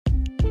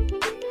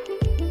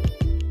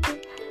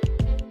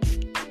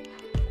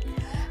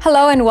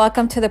Hello and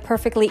welcome to the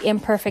Perfectly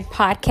Imperfect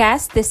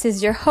podcast. This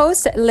is your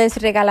host, Liz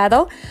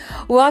Regalado.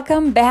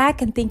 Welcome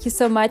back and thank you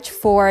so much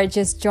for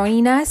just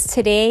joining us.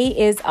 Today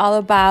is all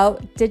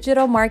about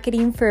digital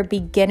marketing for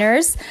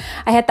beginners.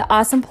 I had the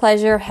awesome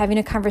pleasure of having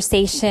a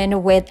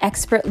conversation with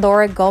expert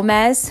Laura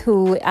Gomez,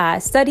 who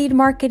studied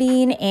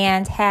marketing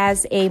and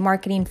has a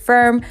marketing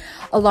firm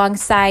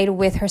alongside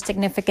with her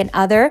significant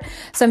other.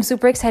 So I'm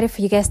super excited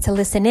for you guys to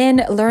listen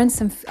in, learn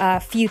some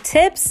few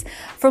tips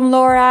from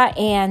Laura,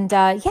 and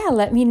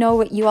let me know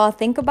what you all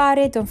think about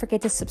it. Don't forget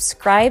to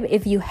subscribe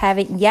if you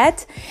haven't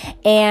yet,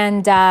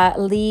 and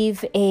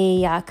leave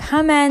a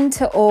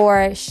comment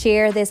or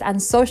share this on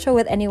social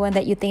with anyone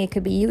that you think it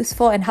could be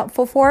useful and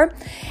helpful for.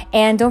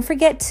 And don't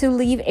forget to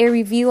leave a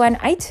review on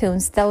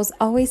iTunes. Those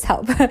always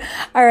help.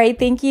 All right.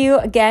 Thank you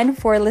again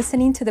for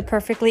listening to the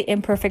Perfectly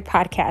Imperfect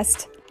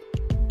podcast.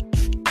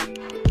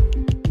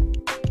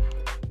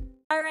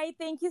 All right.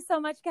 Thank you so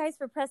much, guys,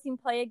 for pressing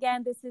play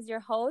again. This is your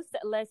host,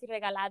 Leslie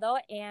Regalado,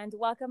 and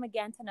welcome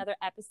again to another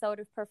episode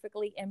of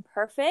Perfectly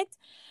Imperfect.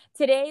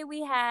 Today,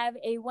 we have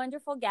a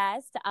wonderful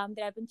guest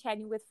that I've been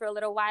chatting with for a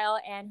little while,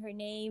 and her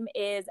name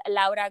is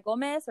Laura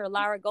Gomez, or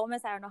Laura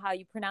Gomez. I don't know how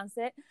you pronounce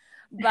it,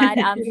 but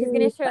she's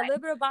going to share a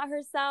little bit about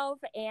herself.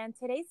 And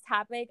today's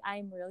topic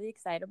I'm really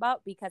excited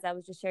about because I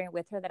was just sharing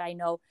with her that I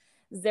know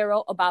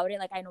zero about it.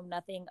 Like, I know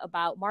nothing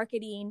about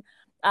marketing.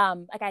 I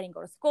didn't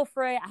go to school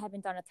for it. I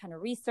haven't done a ton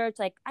of research.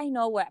 Like, I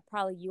know what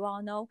probably you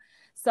all know.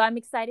 So I'm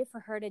excited for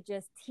her to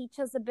just teach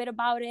us a bit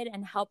about it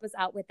and help us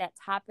out with that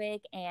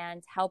topic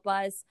and help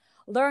us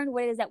learn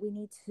what it is that we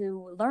need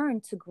to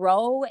learn to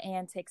grow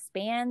and to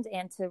expand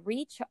and to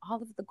reach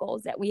all of the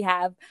goals that we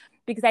have.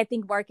 Because I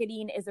think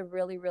marketing is a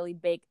really, really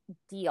big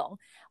deal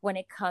when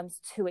it comes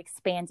to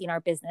expanding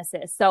our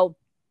businesses. So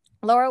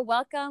Laura,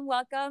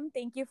 welcome.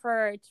 Thank you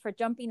for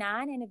jumping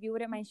on. And if you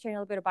wouldn't mind sharing a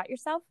little bit about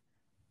yourself.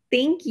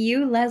 Thank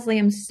you, Leslie.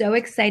 I'm so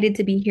excited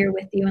to be here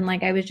with you. And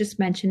like I was just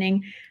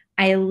mentioning,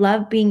 I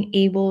love being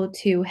able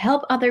to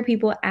help other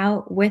people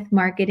out with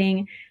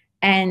marketing.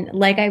 And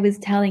like I was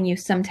telling you,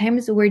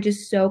 sometimes we're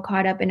just so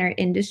caught up in our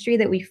industry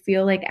that we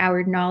feel like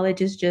our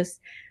knowledge is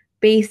just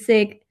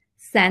basic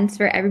sense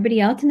for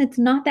everybody else. And it's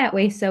not that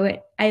way. So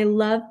I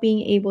love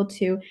being able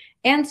to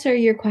answer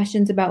your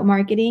questions about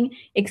marketing,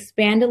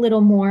 expand a little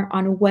more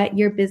on what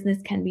your business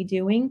can be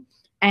doing,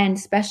 and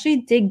especially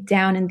dig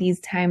down in these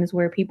times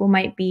where people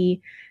might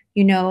be,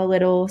 a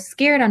little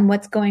scared on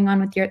what's going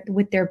on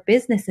with their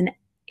business. And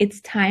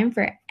it's time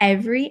for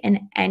every and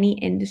any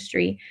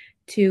industry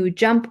to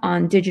jump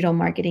on digital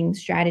marketing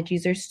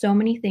strategies. There's so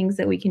many things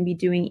that we can be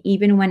doing,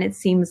 even when it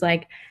seems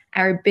like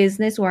our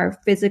business or our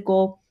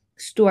physical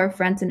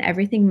storefronts and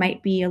everything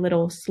might be a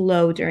little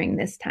slow during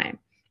this time.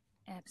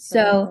 Absolutely.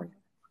 So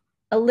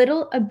a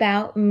little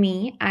about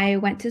me. I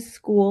went to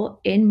school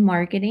in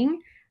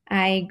marketing.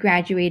 I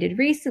graduated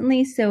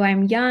recently, so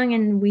I'm young,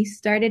 and we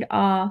started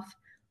off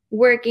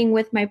working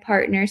with my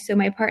partner. So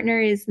my partner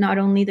is not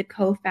only the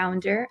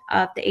co-founder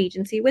of the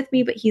agency with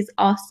me, but he's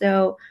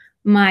also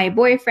my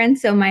boyfriend,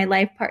 so my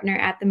life partner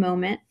at the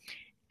moment.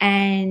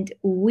 And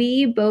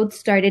we both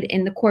started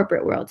in the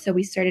corporate world. So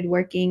we started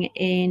working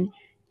in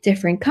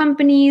different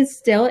companies,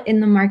 still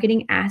in the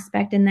marketing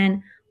aspect. And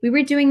then we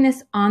were doing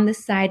this on the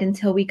side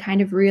until we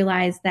kind of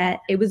realized that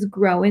it was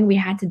growing. We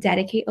had to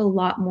dedicate a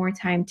lot more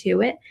time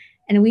to it.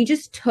 And we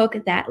just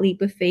took that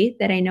leap of faith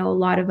that I know a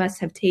lot of us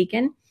have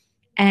taken.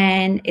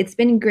 And it's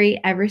been great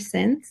ever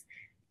since.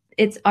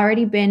 It's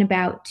already been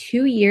about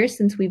 2 years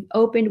since we've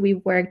opened.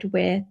 We've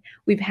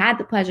had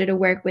the pleasure to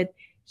work with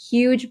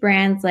huge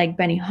brands like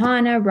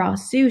Benihana, Raw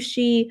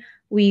Sushi.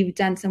 We've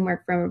done some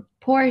work for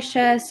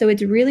Porsche. So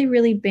it's really,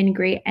 really been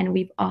great. And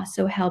we've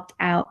also helped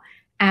out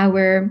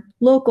our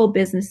local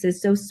businesses.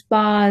 So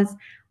spas,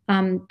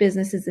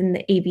 businesses in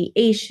the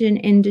aviation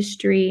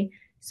industry.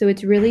 So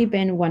it's really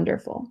been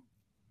wonderful.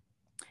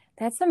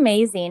 That's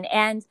amazing.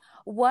 And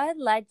what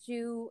led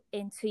you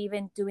into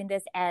even doing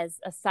this as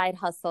a side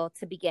hustle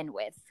to begin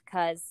with?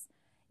 Because,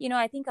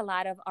 I think a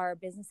lot of our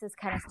businesses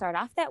kind of start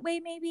off that way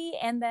maybe.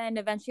 And then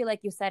eventually,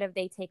 like you said, if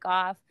they take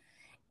off,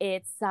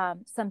 it's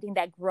something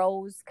that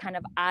grows kind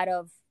of out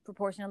of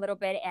proportion a little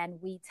bit.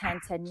 And we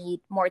tend to need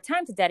more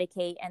time to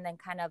dedicate. And then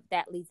kind of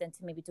that leads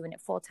into maybe doing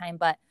it full time.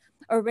 But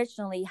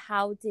originally,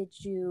 how did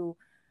you,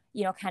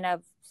 kind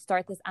of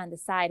start this on the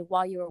side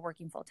while you were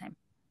working full time?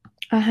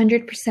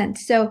 100%.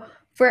 So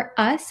for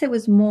us, it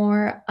was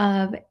more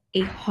of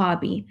a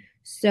hobby.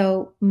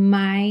 So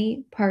my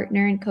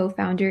partner and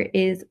co-founder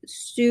is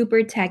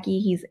super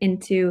techie. He's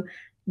into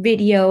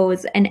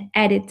videos and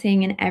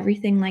editing and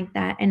everything like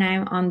that. And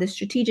I'm on the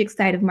strategic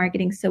side of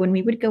marketing. So when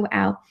we would go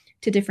out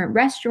to different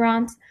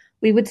restaurants,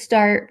 we would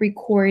start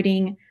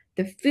recording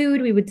the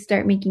food. We would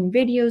start making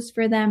videos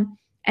for them.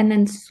 And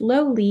then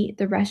slowly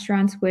the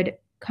restaurants would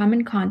come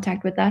in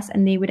contact with us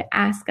and they would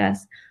ask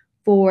us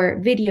for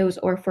videos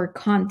or for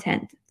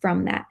content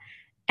from that.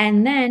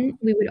 And then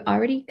we would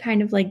already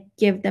kind of like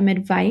give them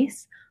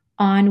advice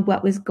on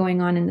what was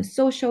going on in the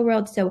social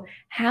world. So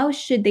how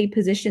should they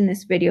position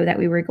this video that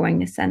we were going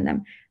to send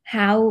them?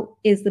 How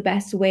is the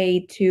best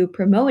way to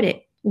promote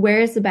it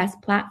where is the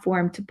best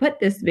platform to put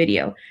this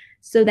video?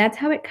 So that's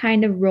how it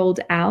kind of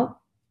rolled out.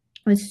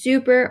 It was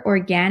super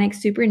organic,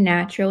 super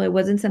natural. It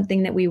wasn't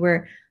something that we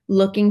were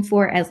looking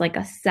for as like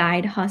a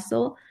side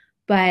hustle,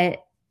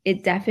 but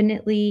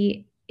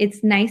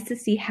it's nice to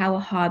see how a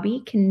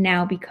hobby can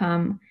now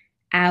become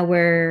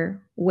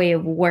our way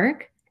of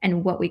work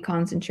and what we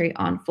concentrate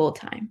on full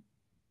time.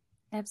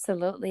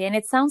 Absolutely. And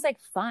it sounds like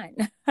fun.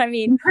 I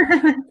mean,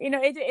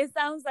 it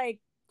sounds like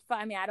fun.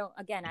 I mean, I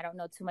don't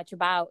know too much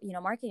about,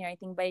 marketing or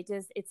anything, but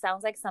it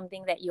sounds like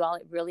something that you all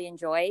really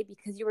enjoy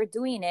because you were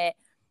doing it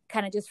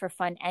kind of just for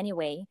fun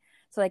anyway.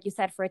 So like you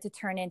said, for it to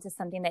turn into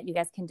something that you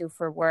guys can do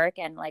for work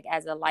and like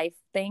as a life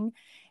thing,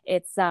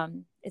 it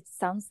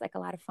sounds like a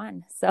lot of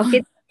fun. So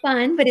It's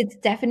fun, but it's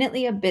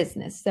definitely a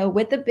business. So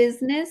with the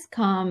business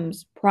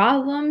comes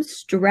problems,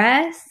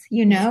 stress,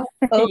 overload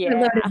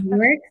yeah. of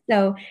work.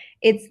 So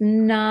it's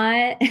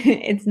not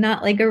it's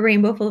not like a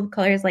rainbow full of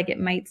colors like it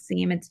might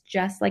seem. It's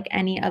just like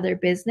any other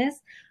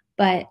business.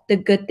 But the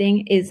good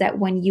thing is that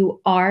when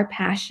you are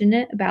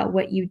passionate about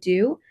what you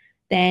do,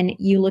 then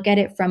you look at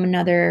it from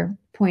another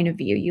point of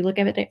view. You look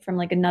at it from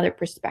like another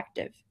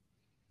perspective.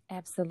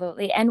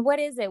 Absolutely. And what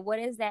is it? What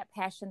is that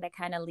passion that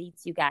kind of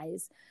leads you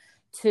guys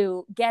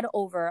to get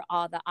over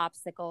all the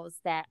obstacles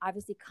that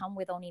obviously come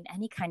with owning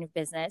any kind of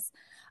business?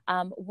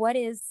 What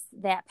is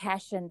that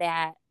passion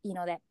that,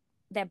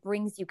 that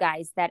brings you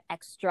guys that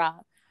extra,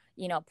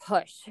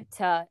 push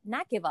to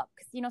not give up?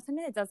 Because,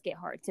 sometimes it does get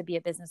hard to be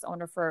a business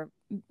owner for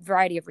a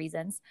variety of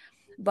reasons.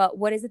 But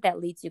what is it that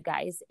leads you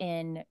guys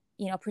in,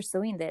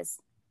 pursuing this?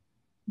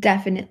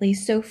 Definitely.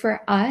 So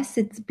for us,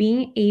 it's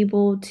being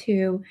able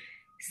to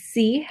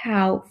see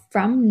how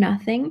from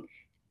nothing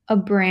a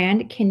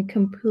brand can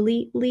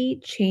completely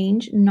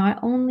change, not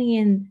only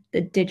in the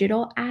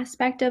digital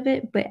aspect of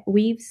it, but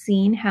we've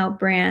seen how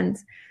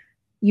brands,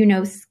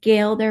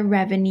 scale their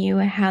revenue,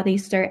 how they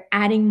start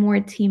adding more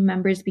team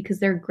members because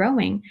they're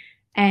growing.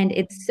 And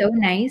it's so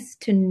nice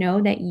to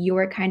know that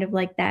you're kind of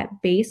like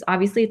that base.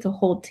 Obviously, it's a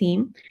whole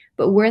team,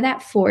 but we're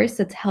that force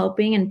that's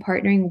helping and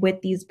partnering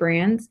with these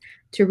brands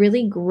to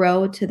really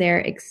grow to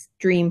their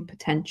extreme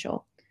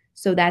potential.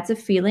 So that's a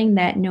feeling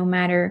that no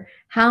matter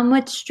how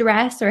much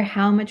stress or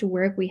how much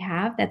work we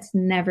have, that's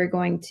never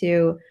going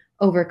to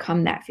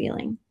overcome that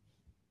feeling.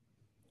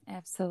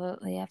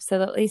 Absolutely.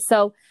 Absolutely.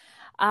 So,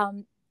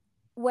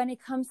 when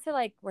it comes to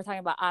like we're talking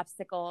about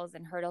obstacles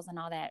and hurdles and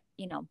all that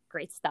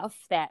great stuff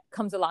that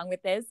comes along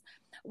with this,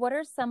 what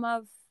are some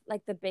of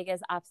like the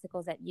biggest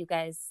obstacles that you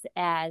guys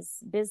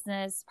as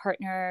business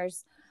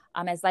partners,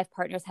 as life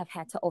partners have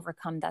had to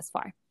overcome thus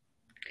far?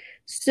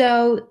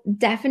 So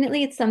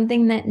definitely it's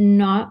something that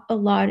not a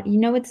lot,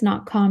 it's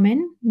not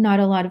common.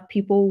 Not a lot of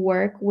people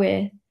work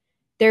with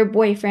their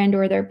boyfriend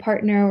or their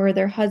partner or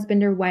their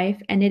husband or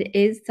wife. And it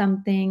is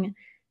something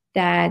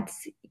that,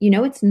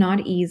 it's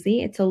not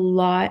easy. It's a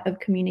lot of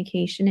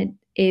communication. It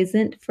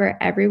isn't for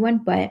everyone,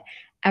 but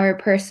our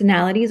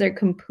personalities are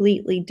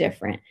completely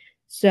different.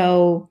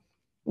 So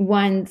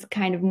one's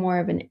kind of more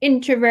of an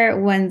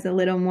introvert, one's a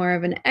little more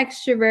of an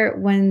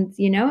extrovert,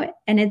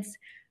 and it's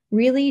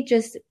really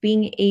just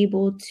being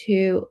able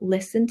to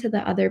listen to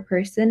the other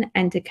person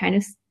and to kind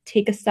of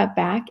take a step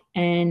back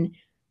and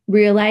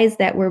realize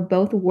that we're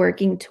both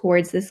working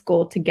towards this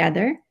goal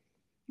together.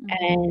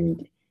 Mm-hmm.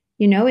 And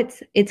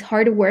it's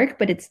hard work,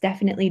 but it's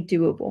definitely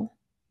doable.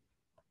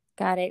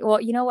 Got it. Well,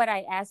 you know what,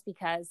 I asked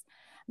because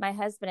my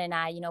husband and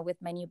I, with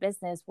my new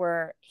business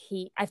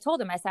I've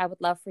told him, I said, I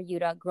would love for you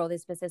to grow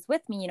this business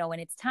with me, when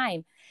it's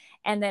time.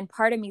 And then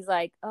part of me is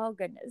like, oh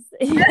goodness,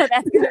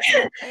 that's going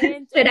to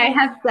be Should I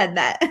have said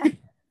that?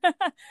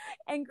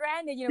 And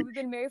granted, we've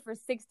been married for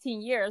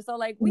 16 years. So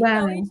like we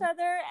know each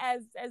other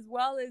as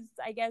well as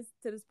I guess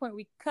to this point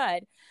we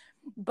could.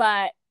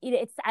 But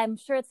I'm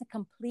sure it's a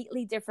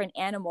completely different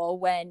animal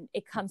when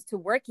it comes to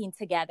working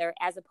together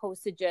as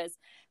opposed to just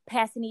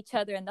passing each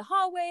other in the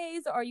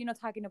hallways or,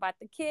 talking about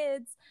the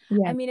kids.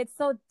 Yeah. I mean, it's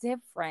so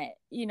different,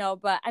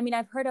 but I mean,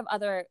 I've heard of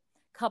other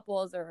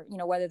couples or,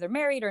 whether they're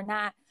married or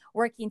not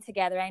working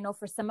together. I know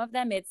for some of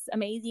them, it's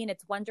amazing.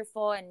 It's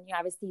wonderful. And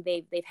obviously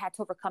they've had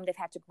to overcome, they've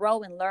had to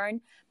grow and learn.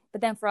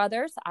 But then for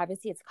others,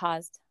 obviously it's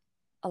caused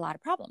a lot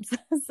of problems.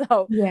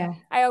 So yeah,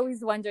 I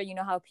always wonder,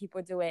 how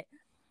people do it.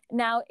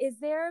 Now, is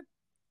there,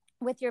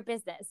 with your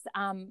business,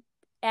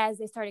 as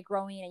they started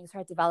growing and you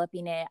started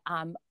developing it,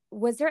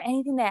 was there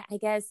anything that I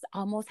guess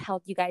almost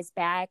held you guys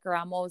back or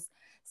almost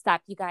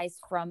stopped you guys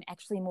from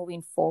actually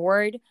moving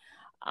forward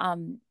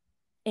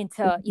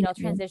into,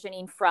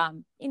 transitioning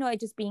from, it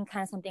just being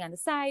kind of something on the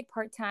side,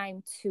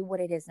 part-time, to what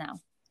it is now?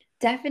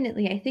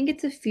 Definitely. I think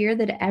it's a fear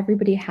that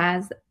everybody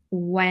has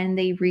when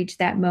they reach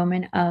that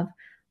moment of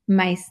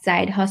my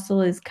side hustle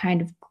is kind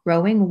of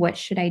growing. What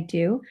should I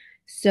do?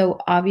 So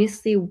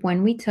obviously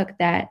when we took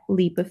that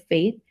leap of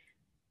faith,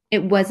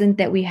 it wasn't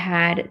that we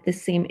had the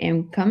same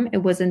income. It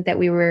wasn't that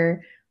we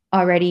were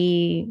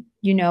already,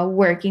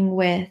 working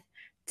with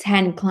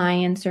 10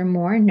 clients or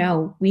more.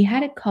 No, we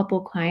had a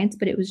couple clients,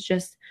 but it was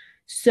just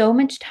so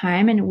much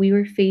time and we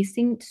were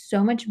facing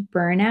so much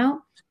burnout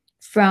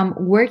from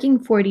working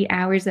 40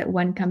 hours at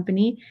one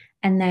company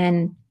and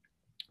then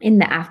in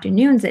the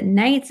afternoons, at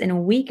nights,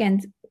 and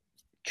weekends,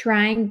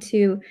 trying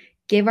to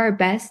give our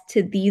best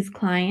to these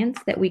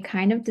clients that we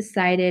kind of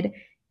decided,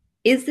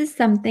 is this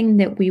something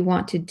that we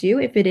want to do?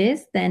 If it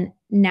is, then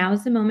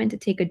now's the moment to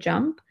take a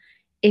jump.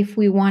 If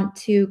we want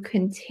to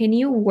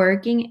continue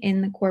working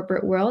in the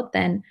corporate world,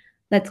 then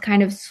let's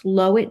kind of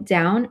slow it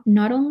down,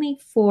 not only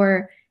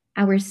for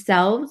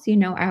ourselves,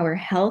 our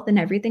health and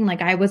everything.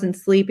 Like I wasn't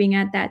sleeping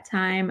at that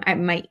time.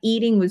 My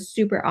eating was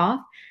super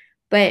off,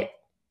 but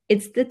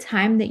it's the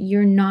time that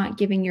you're not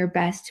giving your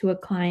best to a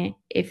client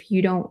if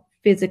you don't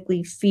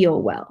physically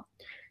feel well.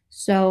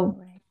 So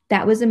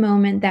that was a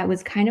moment that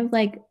was kind of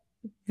like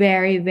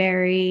very,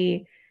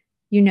 very,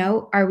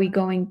 are we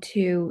going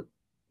to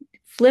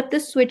flip the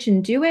switch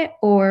and do it,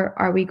 or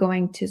are we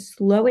going to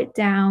slow it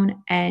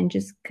down and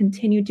just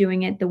continue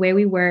doing it the way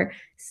we were,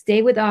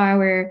 stay with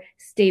our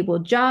stable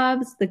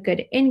jobs, the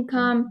good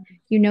income,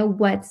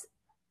 what's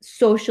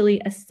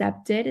socially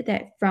accepted,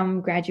 that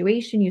from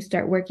graduation you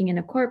start working in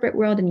a corporate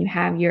world and you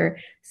have your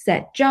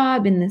set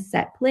job in the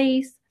set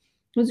place.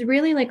 It was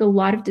really like a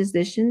lot of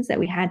decisions that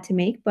we had to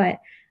make, but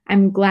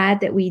I'm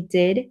glad that we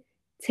did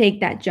take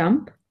that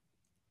jump.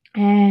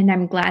 And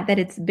I'm glad that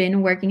it's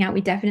been working out. We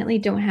definitely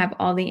don't have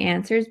all the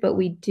answers, but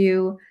we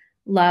do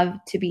love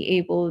to be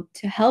able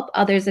to help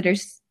others that are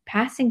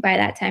passing by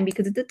that time,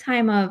 because it's a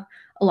time of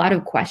a lot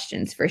of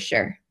questions for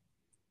sure.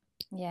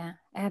 Yeah,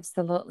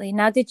 absolutely.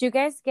 Now, did you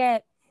guys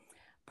get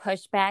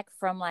pushback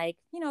from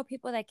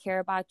people that care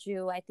about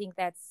you? I think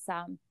that's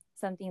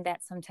something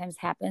that sometimes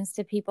happens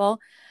to people.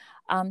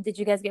 Did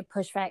you guys get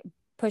pushback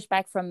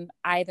from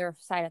either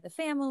side of the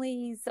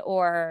families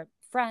or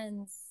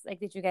friends?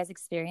 Did you guys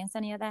experience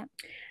any of that?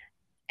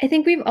 I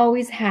think we've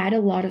always had a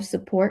lot of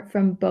support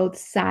from both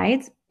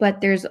sides, but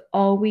there's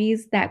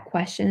always that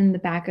question in the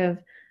back of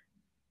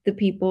the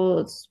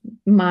people's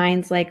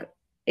minds, like,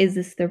 is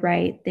this the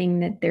right thing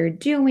that they're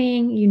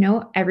doing?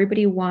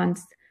 Everybody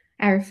wants,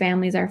 our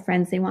families, our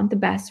friends, they want the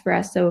best for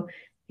us. So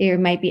they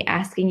might be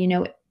asking,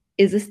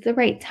 is this the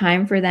right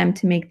time for them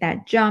to make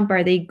that jump?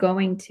 Are they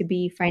going to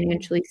be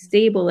financially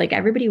stable? Like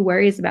everybody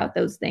worries about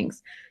those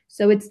things.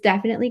 So it's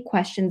definitely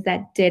questions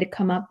that did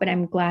come up, but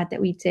I'm glad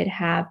that we did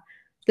have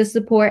the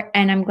support.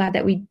 And I'm glad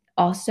that we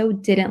also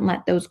didn't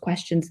let those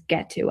questions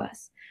get to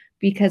us,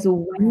 because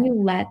when you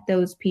let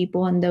those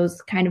people and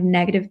those kind of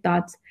negative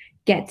thoughts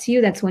get to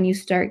you, that's when you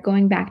start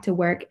going back to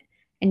work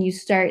and you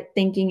start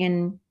thinking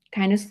and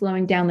kind of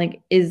slowing down,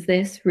 like, is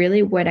this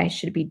really what I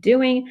should be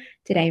doing?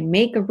 Did I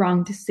make a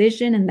wrong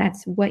decision? And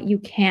that's what you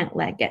can't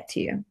let get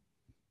to you.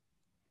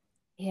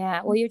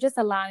 Yeah. Well, you're just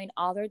allowing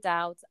all their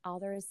doubts,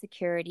 all their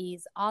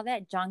insecurities, all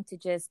that junk to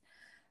just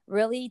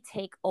really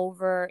take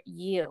over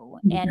you.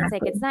 Exactly. And it's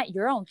like, it's not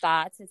your own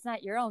thoughts. It's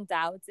not your own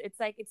doubts. It's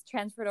like it's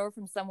transferred over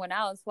from someone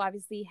else who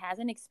obviously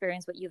hasn't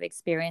experienced what you've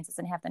experienced,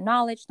 doesn't have the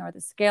knowledge nor the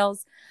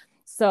skills.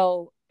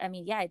 So, I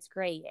mean, yeah, it's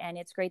great. And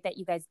it's great that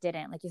you guys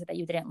didn't, like you said, that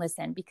you didn't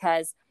listen,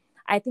 because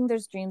I think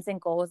there's dreams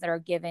and goals that are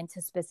given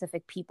to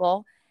specific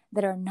people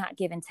that are not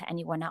given to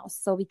anyone else.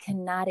 So we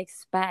cannot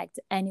expect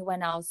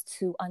anyone else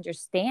to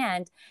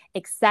understand,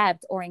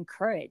 accept, or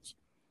encourage.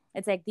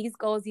 It's like these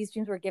goals, these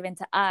dreams were given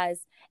to us,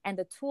 and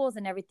the tools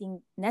and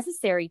everything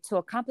necessary to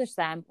accomplish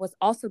them was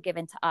also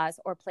given to us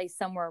or placed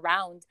somewhere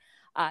around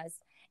us.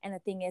 And the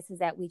thing is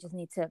that we just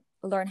need to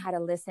learn how to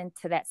listen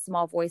to that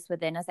small voice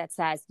within us that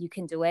says you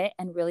can do it,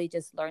 and really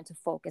just learn to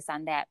focus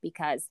on that,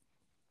 because,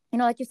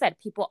 like you said,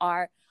 people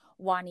are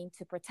wanting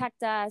to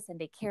protect us and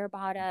they care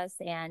about us.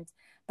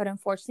 But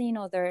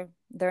unfortunately,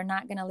 they're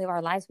not going to live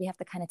our lives. We have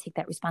to kind of take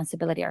that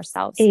responsibility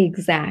ourselves.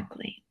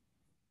 Exactly.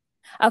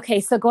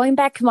 Okay. So going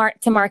back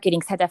to marketing,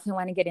 because I definitely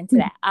want to get into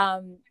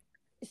that.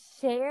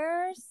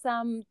 Share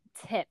some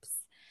tips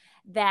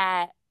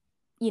that,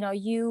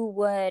 you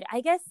would,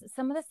 I guess,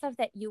 some of the stuff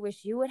that you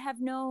wish you would have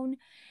known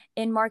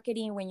in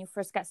marketing when you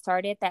first got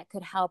started that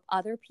could help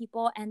other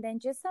people. And then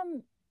just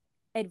some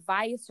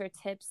advice or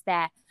tips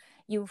that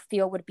you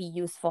feel would be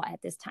useful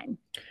at this time.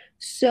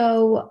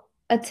 So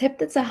a tip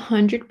that's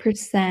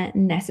 100%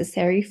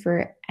 necessary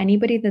for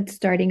anybody that's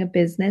starting a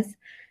business.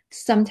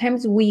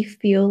 Sometimes we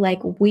feel like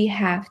we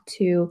have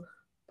to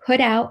put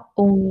out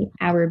only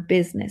our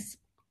business,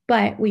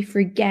 but we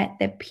forget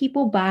that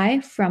people buy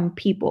from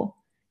people.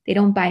 They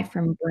don't buy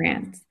from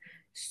brands.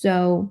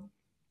 So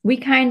we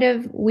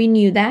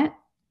knew that,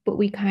 but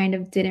we kind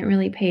of didn't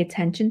really pay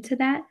attention to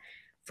that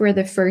for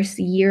the first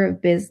year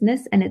of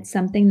business. And it's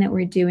something that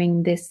we're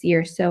doing this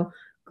year. So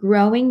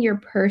growing your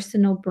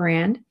personal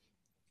brand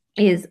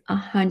is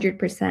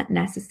 100%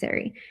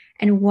 necessary.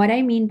 And what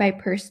I mean by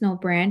personal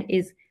brand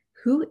is,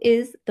 who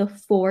is the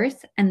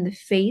force and the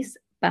face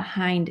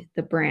behind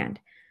the brand?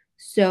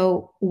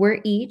 So we're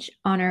each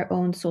on our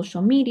own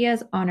social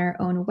medias, on our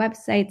own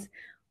websites.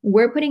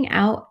 We're putting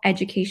out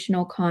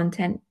educational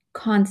content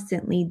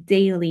constantly,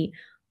 daily,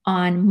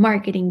 on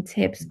marketing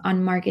tips,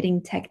 on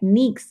marketing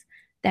techniques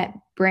that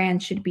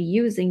brands should be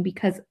using,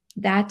 because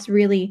that's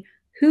really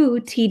who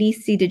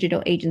TDC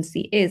Digital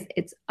Agency is.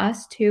 It's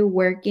us two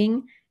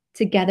working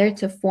together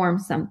to form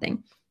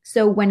something.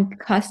 So when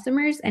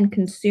customers and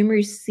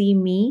consumers see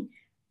me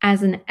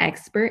as an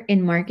expert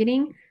in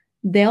marketing,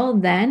 they'll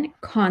then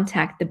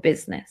contact the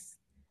business.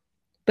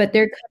 But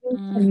they're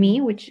coming to Mm.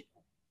 me, which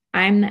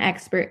I'm the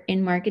expert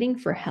in marketing,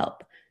 for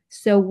help.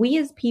 So we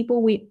as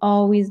people, we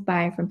always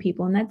buy from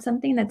people, and that's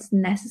something that's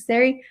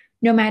necessary.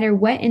 No matter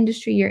what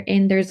industry you're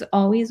in, there's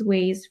always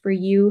ways for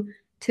you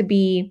to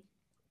be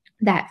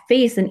that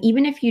face. And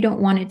even if you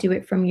don't want to do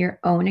it from your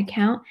own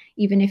account,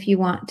 even if you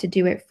want to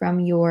do it from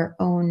your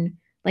own,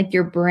 like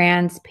your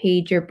brand's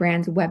page, your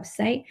brand's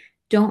website,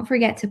 don't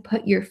forget to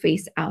put your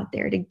face out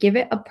there, to give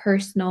it a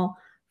personal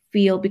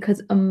feel,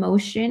 because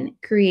emotion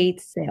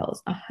creates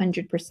sales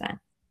 100%.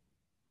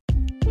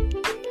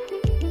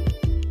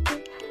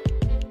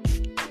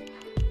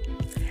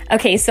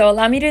 Okay, so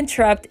allow me to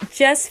interrupt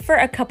just for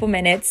a couple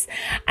minutes.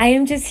 I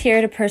am just here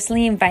to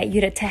personally invite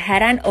you to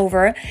head on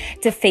over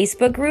to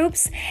Facebook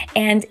groups,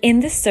 and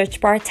in the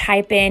search bar,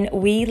 type in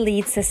We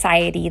Lead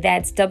Society.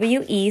 That's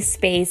WE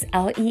space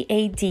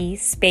LEAD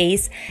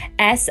space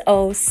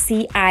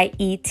SOCIETY.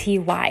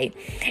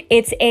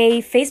 It's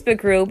a Facebook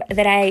group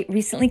that I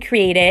recently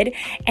created,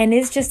 and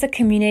is just a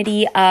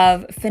community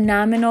of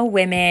phenomenal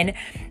women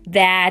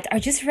that are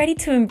just ready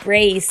to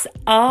embrace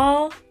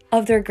all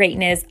of their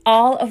greatness,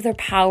 all of their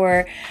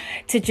power,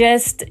 to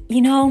just,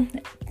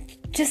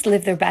 just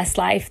live their best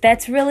life.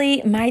 That's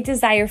really my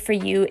desire for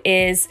you,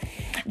 is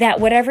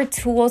that whatever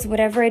tools,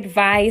 whatever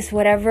advice,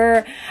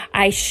 whatever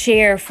I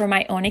share from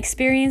my own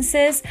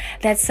experiences,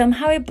 that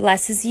somehow it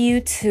blesses you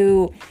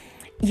to,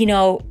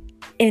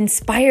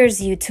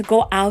 inspires you to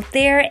go out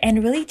there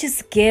and really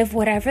just give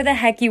whatever the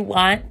heck you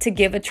want to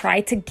give it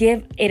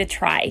a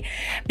try,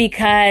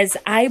 because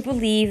I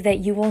believe that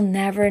you will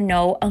never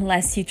know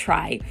unless you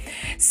try.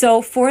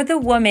 So for the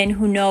woman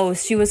who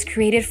knows she was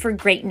created for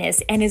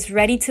greatness and is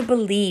ready to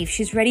believe,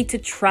 she's ready to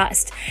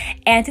trust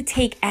and to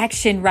take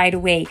action right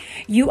away,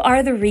 you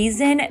are the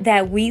reason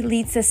that We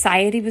Lead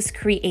Society was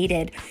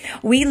created.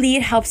 We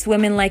Lead helps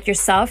women like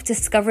yourself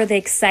discover the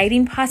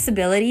exciting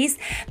possibilities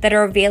that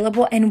are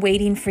available and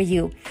waiting for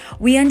you.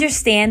 We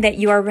understand that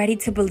you are ready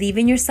to believe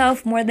in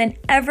yourself more than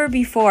ever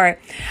before.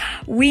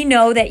 We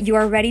know that you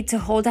are ready to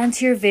hold on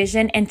to your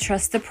vision and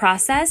trust the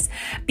process,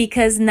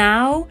 because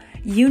now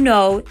you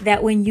know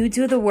that when you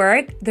do the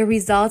work, the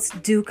results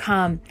do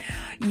come.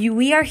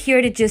 We are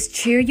here to just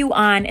cheer you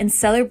on and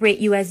celebrate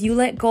you as you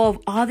let go of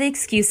all the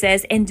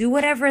excuses and do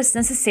whatever is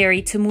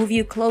necessary to move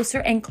you closer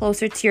and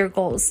closer to your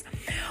goals.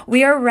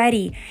 We are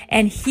ready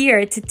and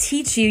here to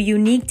teach you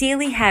unique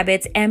daily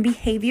habits and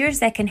behaviors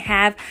that can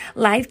have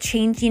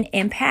life-changing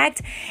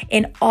impact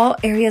in all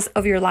areas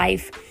of your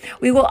life.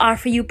 We will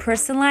offer you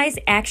personalized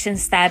action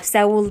steps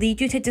that will lead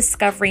you to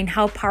discovering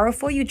how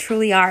powerful you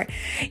truly are.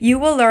 You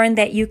will learn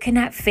that you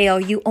cannot fail.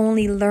 You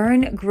only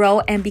learn,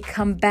 grow, and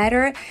become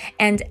better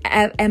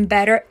and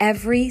better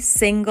every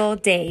single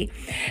day.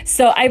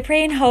 So I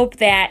pray and hope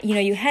that,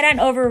 you head on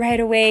over right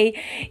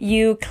away.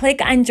 You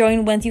click on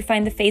join once you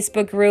find the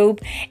Facebook group,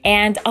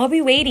 and I'll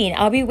be waiting.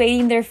 I'll be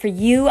waiting there for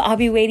you. I'll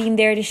be waiting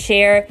there to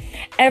share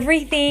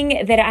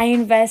everything that I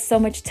invest so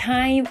much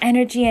time,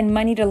 energy, and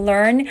money to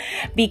learn,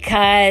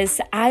 because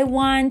I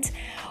want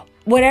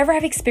whatever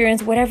I've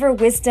experienced, whatever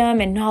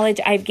wisdom and knowledge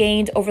I've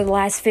gained over the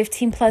last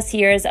 15 plus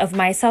years of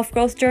my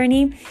self-growth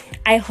journey,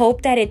 I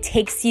hope that it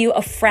takes you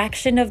a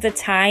fraction of the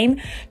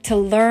time to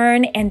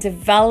learn and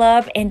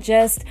develop and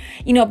just,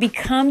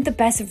 become the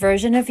best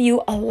version of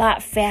you a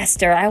lot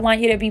faster. I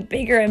want you to be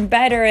bigger and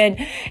better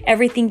and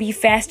everything be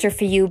faster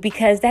for you,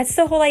 because that's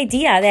the whole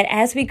idea, that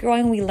as we grow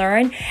and we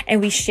learn and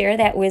we share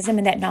that wisdom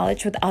and that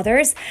knowledge with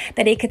others,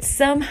 that it could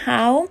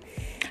somehow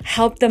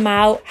help them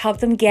out, help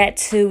them get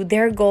to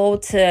their goal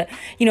to,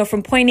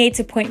 from point A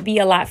to point B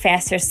a lot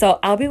faster. So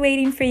I'll be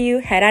waiting for you.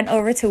 Head on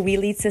over to We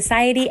Lead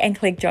Society and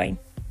click join.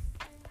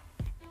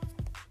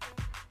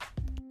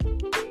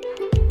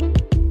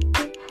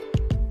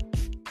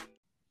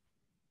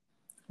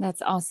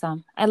 That's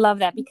awesome. I love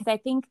that, because I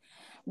think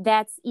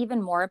that's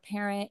even more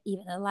apparent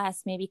even in the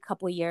last maybe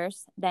couple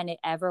years than it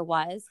ever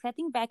was. I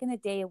think back in the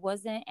day, it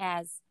wasn't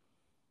as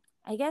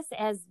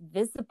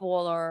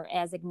visible or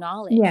as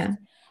acknowledged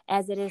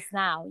as it is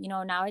now.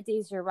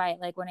 Nowadays, you're right.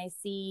 Like when I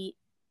see,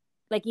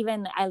 like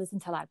even I listen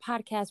to a lot of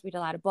podcasts, read a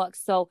lot of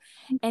books. So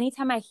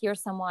anytime I hear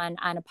someone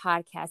on a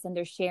podcast and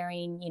they're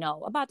sharing,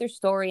 about their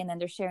story, and then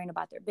they're sharing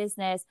about their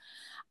business,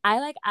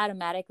 I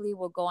automatically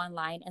will go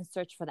online and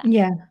search for them.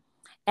 Yeah.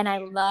 And I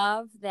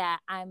love that.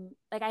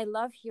 I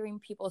love hearing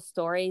people's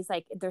stories.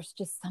 Like there's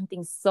just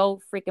something so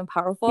freaking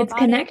powerful about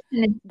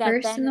connection. It's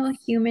personal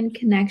human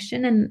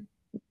connection. And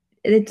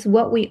it's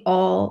what we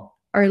all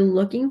are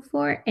looking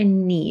for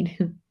and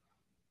need.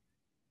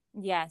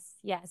 Yes,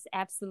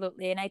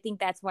 absolutely. And I think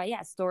that's why,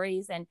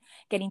 stories and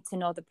getting to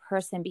know the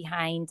person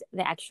behind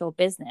the actual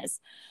business,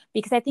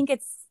 because I think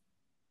it's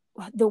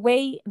the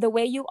way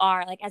you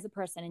are, like as a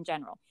person in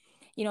general,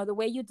 the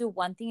way you do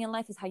one thing in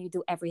life is how you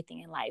do everything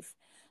in life.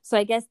 So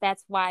I guess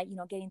that's why,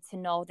 getting to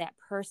know that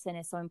person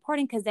is so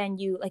important, because then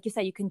you, like you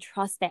said, you can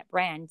trust that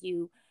brand,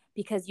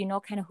 because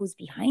kind of who's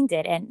behind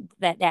it, and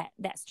that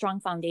strong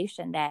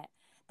foundation that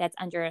that's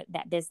under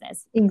that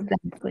business.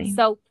 Exactly.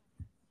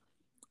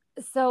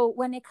 So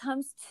when it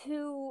comes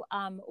to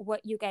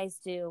what you guys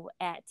do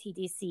at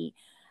TDC,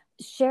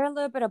 share a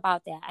little bit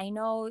about that. I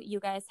know you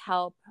guys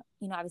help,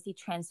 obviously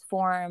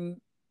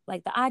transform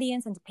like the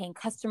audience into paying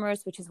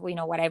customers, which is,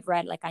 what I've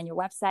read like on your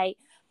website.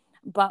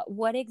 But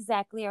what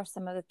exactly are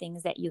some of the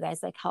things that you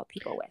guys like help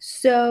people with?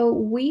 So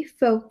we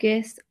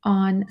focus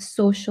on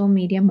social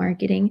media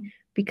marketing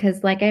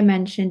because, like I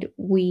mentioned,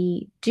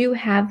 we do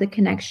have the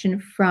connection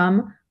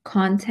from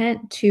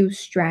content to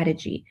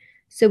strategy.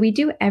 So we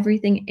do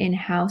everything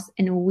in-house,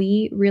 and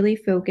we really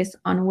focus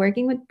on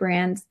working with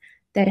brands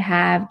that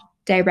have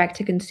direct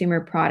to consumer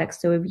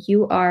products. So if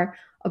you are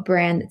a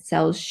brand that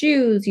sells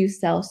shoes, you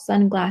sell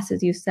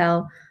sunglasses, you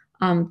sell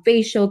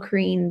facial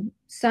cream,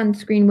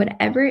 sunscreen,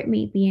 whatever it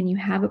may be, and you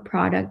have a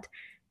product,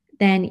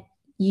 then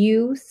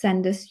you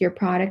send us your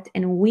product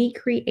and we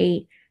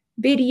create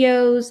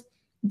videos,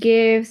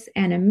 GIFs,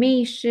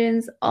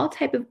 animations, all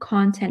type of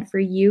content for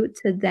you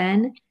to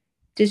then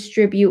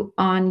distribute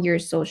on your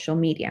social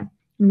media.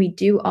 And we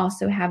do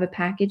also have a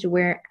package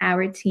where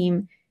our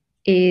team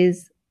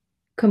is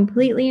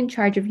completely in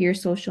charge of your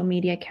social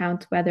media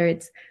accounts, whether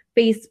it's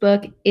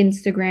Facebook,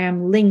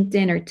 Instagram,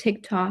 LinkedIn, or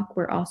TikTok.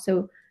 We're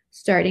also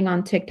starting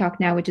on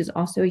TikTok now, which is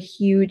also a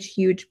huge,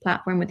 huge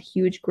platform with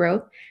huge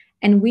growth.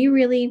 And we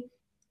really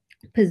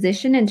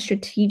position and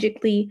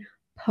strategically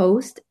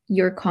post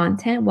your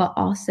content while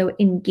also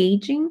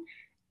engaging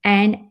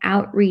and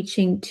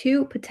outreaching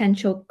to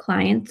potential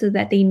clients so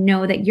that they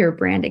know that your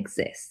brand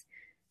exists.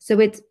 So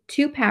it's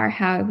two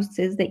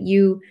powerhouses that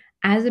you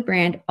as a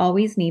brand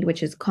always need,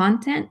 which is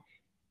content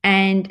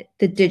and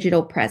the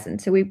digital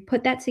presence. So we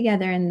put that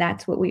together, and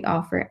that's what we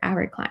offer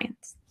our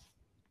clients.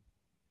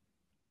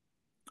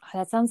 Oh,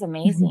 that sounds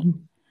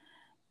amazing.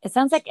 It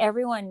sounds like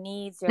everyone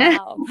needs your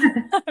help.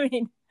 I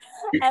mean,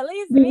 at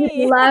least we me.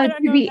 would love I don't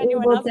to know if be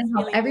anyone able else to is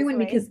help feeling everyone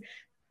this way. because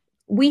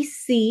we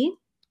see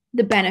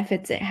the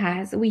benefits it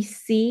has. We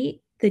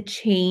see the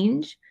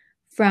change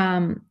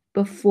from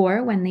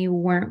before when they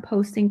weren't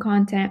posting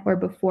content or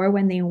before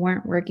when they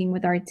weren't working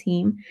with our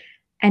team.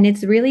 And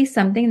it's really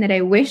something that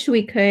I wish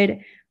we could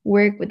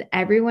work with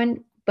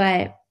everyone,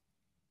 but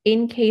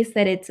in case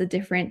that it's a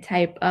different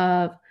type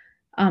of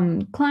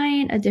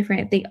client,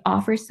 if they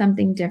offer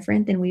something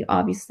different, then we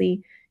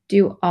obviously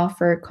do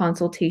offer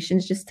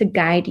consultations just to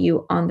guide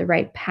you on the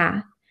right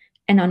path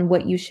and on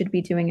what you should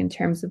be doing in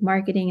terms of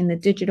marketing in the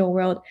digital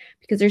world,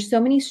 because there's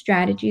so many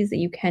strategies that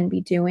you can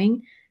be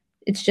doing.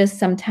 It's just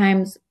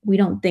sometimes we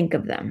don't think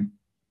of them.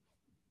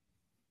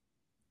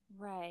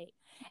 Right.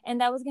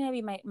 And that was going to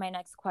be my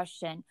next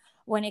question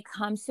when it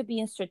comes to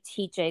being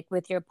strategic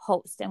with your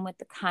post and with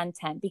the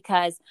content,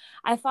 because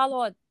I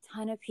follow a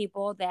ton of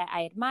people that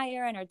I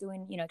admire and are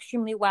doing,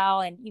 extremely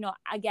well. And,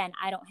 again,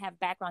 I don't have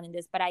background in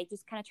this, but I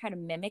just kind of try to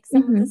mimic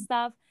some of the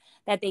stuff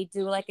that they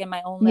do, like in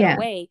my own little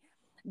way.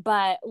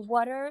 But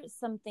what are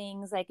some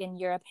things, like in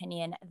your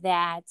opinion,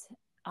 that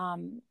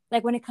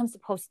like when it comes to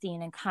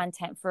posting and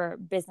content for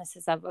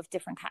businesses of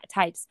different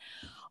types,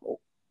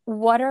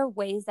 what are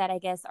ways that I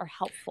guess are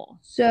helpful?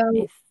 So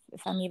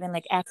if I'm even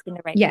like asking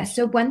the right question. question.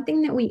 So one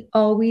thing that we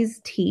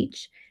always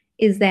teach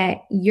is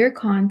that your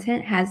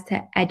content has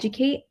to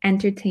educate,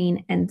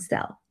 entertain, and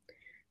sell.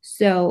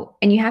 So,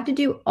 and you have to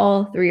do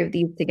all three of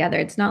these together.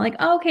 It's not like,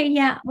 oh, okay,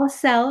 yeah, I'll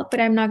sell,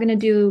 but I'm not going to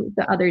do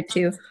the other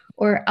two,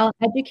 or I'll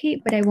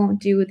educate, but I won't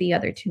do the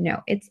other two.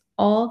 No, it's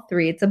all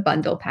three. It's a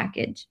bundle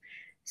package.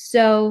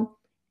 So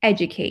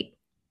educate.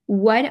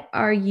 What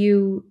are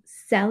you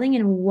selling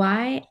and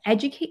why?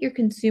 Educate your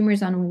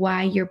consumers on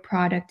why your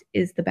product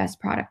is the best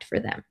product for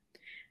them.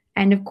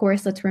 And of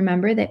course, let's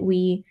remember that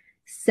we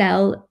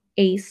sell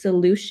a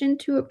solution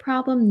to a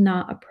problem,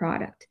 not a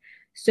product.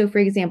 So for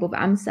example, if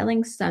I'm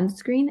selling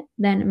sunscreen,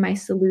 then my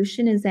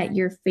solution is that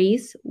your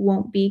face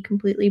won't be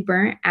completely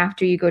burnt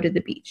after you go to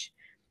the beach.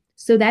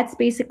 So that's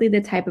basically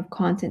the type of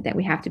content that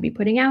we have to be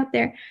putting out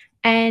there.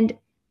 And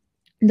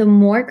the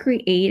more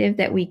creative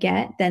that we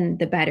get, then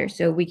the better.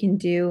 So we can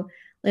do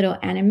little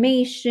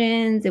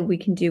animations and we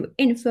can do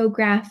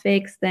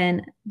infographics,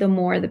 then the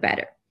more the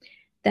better.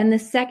 Then the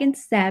second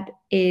step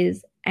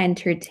is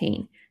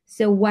entertain.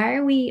 So why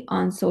are we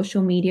on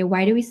social media?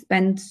 Why do we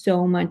spend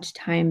so much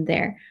time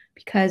there?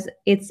 Because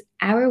it's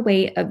our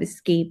way of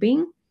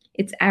escaping.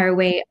 It's our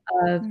way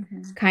of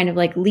kind of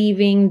like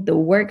leaving the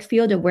work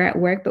field, of we're at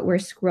work, but we're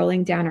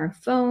scrolling down our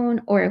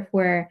phone, or if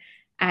we're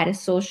at a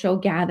social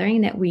gathering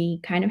that we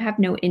kind of have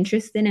no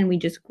interest in and we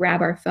just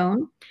grab our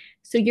phone.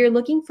 So you're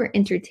looking for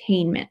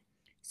entertainment.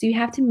 So you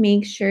have to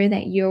make sure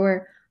that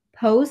your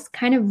post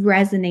kind of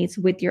resonates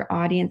with your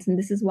audience. And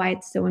this is why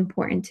it's so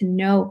important to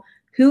know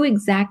who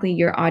exactly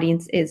your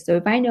audience is. So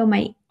if I know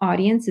my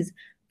audience is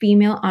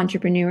female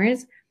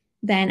entrepreneurs,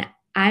 then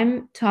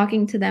I'm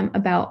talking to them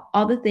about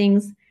all the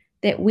things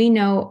that we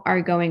know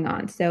are going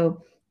on.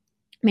 So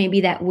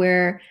maybe that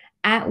we're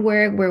at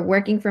work, we're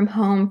working from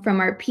home from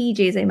our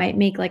PJs. I might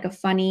make like a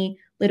funny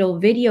little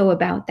video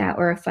about that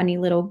or a funny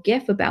little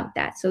GIF about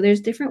that. So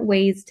there's different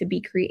ways to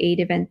be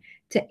creative and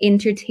to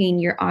entertain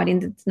your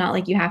audience. It's not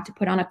like you have to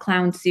put on a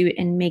clown suit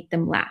and make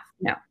them laugh.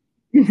 No.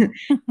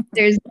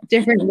 There's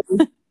different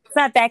ways. It's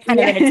not that kind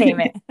of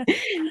entertainment.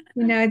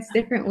 It's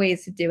different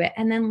ways to do it.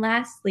 And then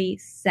lastly,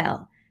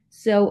 sell.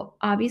 So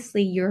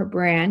obviously you're a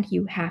brand.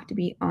 You have to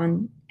be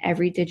on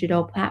every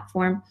digital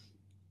platform.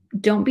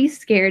 Don't be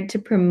scared to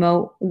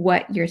promote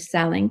what you're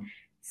selling.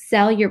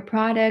 Sell your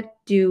product,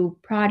 do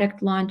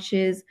product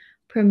launches,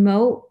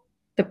 promote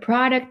the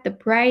product, the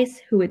price,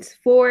 who it's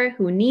for,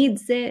 who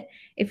needs it.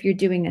 If you're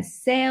doing a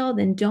sale,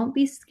 then don't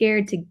be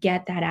scared to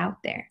get that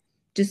out there.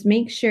 Just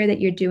make sure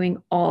that you're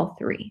doing all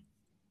three.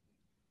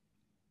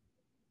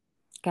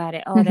 Got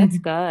it. Oh, that's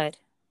good.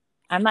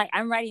 I'm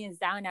writing this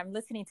down. I'm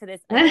listening to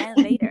this again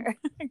later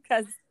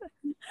because,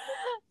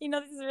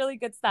 this is really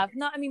good stuff.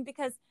 No, I mean,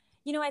 because,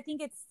 I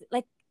think it's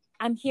like,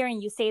 I'm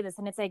hearing you say this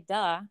and it's like,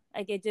 duh,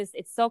 like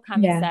it's so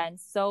common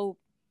sense. So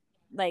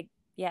like,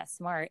 yeah,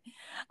 smart.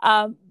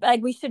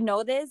 Like we should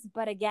know this,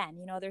 but again,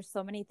 there's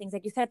so many things,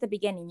 like you said at the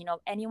beginning,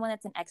 anyone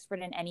that's an expert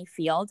in any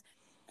field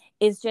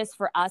is just,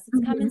 for us,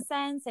 it's common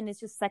sense and it's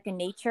just second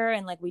nature.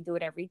 And like, we do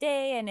it every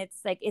day. And it's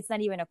like, it's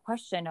not even a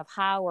question of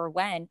how or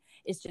when,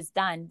 it's just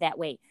done that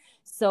way.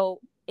 So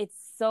it's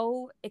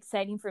so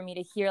exciting for me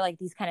to hear like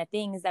these kind of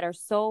things that are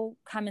so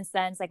common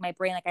sense. Like my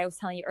brain, like I was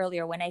telling you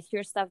earlier, when I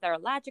hear stuff that are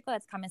logical,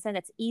 that's common sense,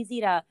 that's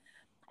easy to,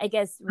 I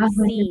guess,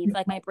 receive,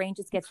 like my brain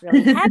just gets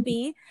really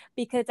happy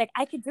because like,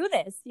 I could do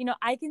this,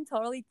 I can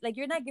totally, like,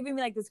 you're not giving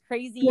me like this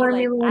crazy,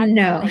 like,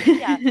 no.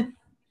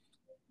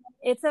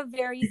 It's a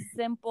very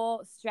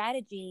simple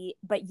strategy,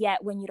 but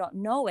yet when you don't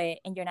know it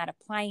and you're not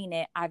applying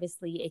it,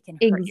 obviously it can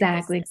hurt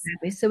Exactly.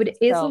 So it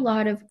is a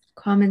lot of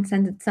common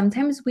sense.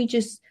 Sometimes we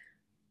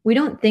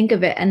don't think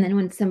of it. And then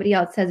when somebody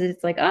else says it,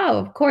 it's like, oh,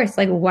 of course.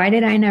 Like, why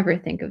did I never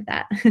think of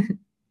that?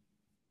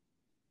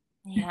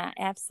 Yeah,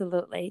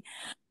 absolutely.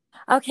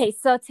 Okay,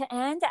 so to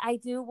end, I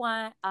do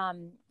want,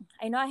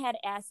 I know I had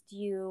asked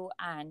you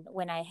on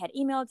when I had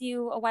emailed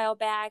you a while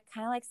back,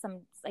 kind of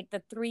like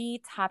the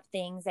 3 top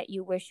things that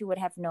you wish you would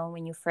have known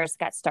when you first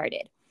got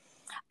started.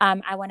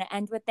 I want to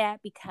end with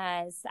that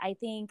because I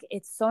think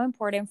it's so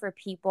important for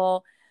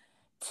people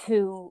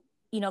to,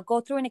 go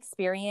through an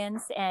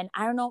experience. And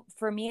I don't know,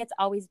 for me, it's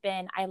always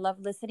been, I love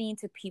listening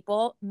to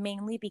people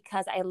mainly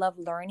because I love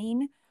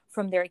learning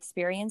from their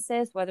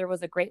experiences, whether it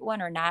was a great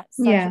one or not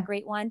such a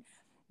great one.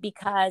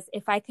 Because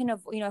if I can,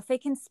 if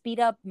it can speed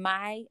up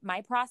my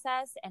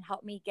process and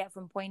help me get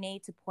from point A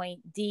to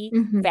point D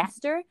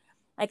faster,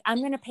 like I'm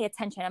going to pay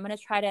attention. I'm going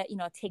to try to,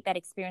 take that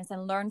experience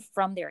and learn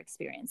from their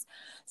experience.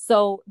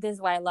 So this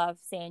is why I love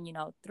saying,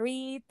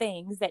 3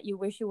 things that you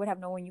wish you would have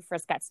known when you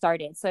first got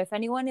started. So if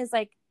anyone is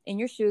like in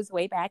your shoes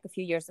way back a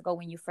few years ago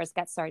when you first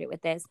got started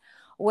with this,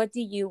 what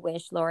do you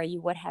wish, Laura, you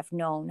would have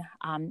known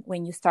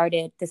when you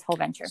started this whole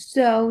venture?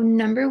 So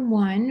number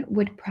 1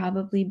 would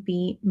probably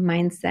be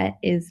mindset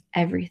is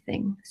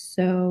everything.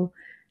 So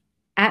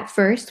at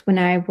first, when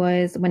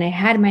I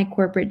had my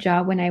corporate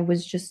job, when I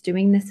was just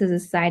doing this as a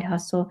side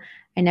hustle,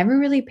 I never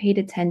really paid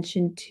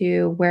attention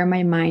to where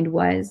my mind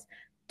was,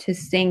 to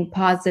staying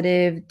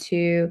positive,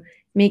 to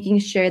making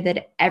sure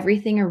that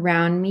everything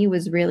around me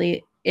was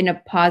really in a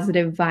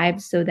positive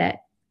vibe so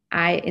that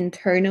I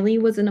internally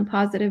was in a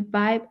positive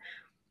vibe.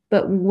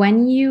 But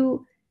when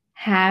you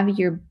have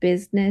your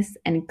business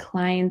and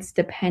clients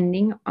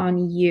depending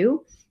on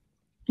you,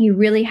 you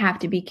really have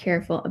to be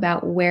careful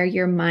about where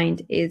your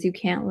mind is. You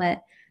can't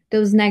let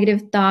those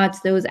negative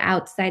thoughts, those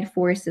outside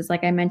forces,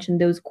 like I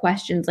mentioned, those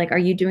questions, like, are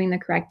you doing the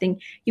correct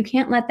thing? You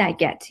can't let that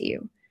get to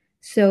you.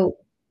 So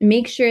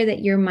make sure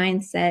that your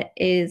mindset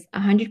is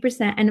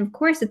 100%. And of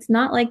course, it's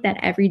not like that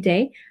every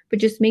day, but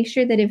just make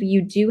sure that if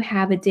you do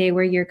have a day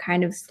where you're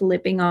kind of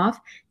slipping off,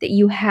 that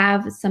you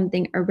have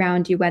something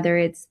around you, whether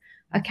it's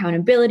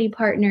accountability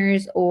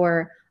partners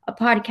or a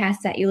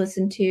podcast that you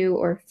listen to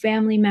or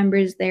family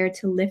members there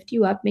to lift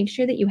you up. Make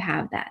sure that you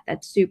have that.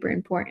 That's super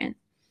important.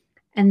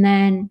 And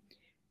then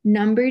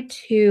number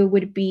 2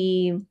 would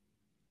be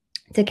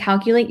to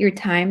calculate your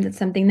time. That's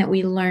something that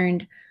we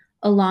learned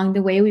along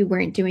the way. We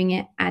weren't doing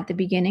it at the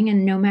beginning.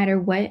 And no matter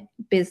what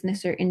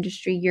business or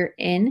industry you're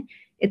in,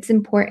 it's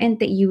important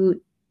that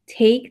you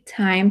take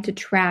time to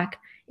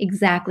track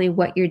exactly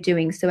what you're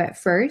doing. So at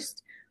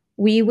first,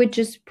 we would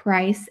just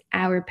price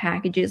our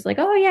packages like,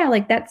 oh yeah,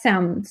 like that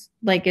sounds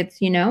like it's,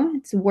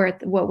 it's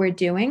worth what we're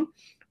doing.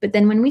 But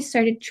then when we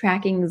started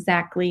tracking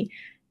exactly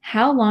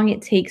how long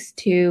it takes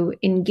to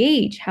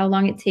engage, how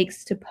long it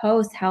takes to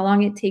post, how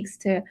long it takes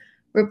to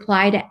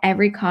reply to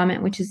every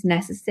comment, which is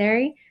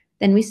necessary,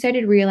 then we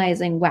started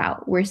realizing,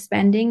 wow, we're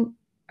spending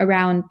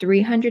around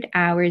 300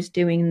 hours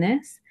doing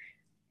this.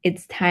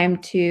 It's time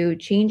to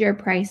change our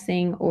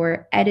pricing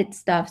or edit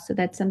stuff. So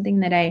that's something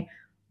that I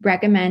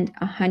recommend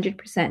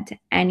 100% to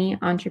any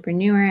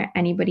entrepreneur,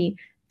 anybody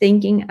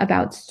thinking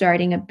about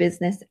starting a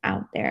business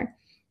out there.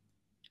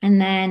 And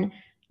then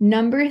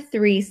number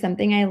 3,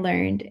 something I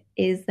learned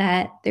is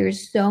that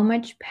there's so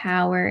much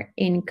power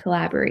in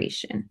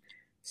collaboration.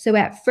 So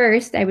at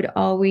first, I would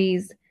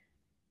always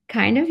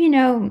kind of,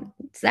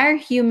 it's our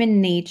human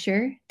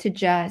nature to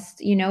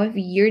just, if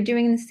you're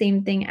doing the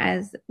same thing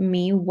as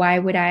me, why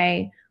would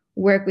I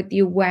work with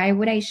you? Why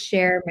would I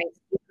share my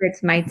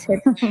secrets, my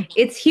tips?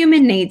 It's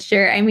human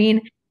nature. I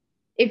mean,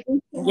 if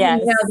you say,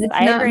 Yes, no, that's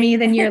I not me,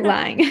 agree. then you're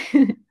lying.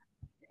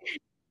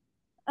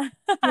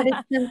 But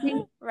it's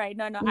something, Right.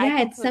 No, no, I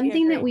yeah, it's completely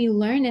something that agree. we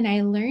learn. And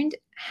I learned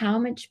how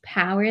much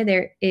power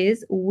there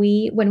is.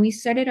 When we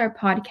started our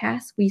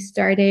podcast, we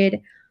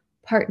started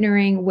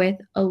partnering with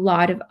a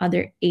lot of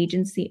other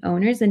agency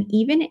owners. And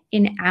even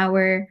in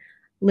our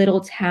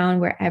little town,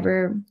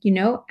 wherever,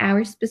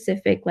 our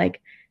specific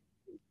like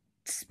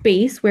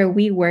space where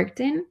we worked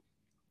in,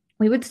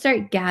 we would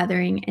start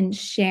gathering and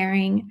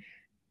sharing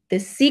the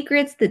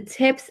secrets, the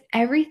tips,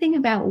 everything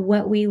about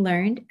what we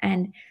learned.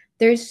 And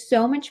there's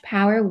so much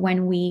power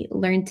when we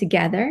learn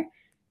together,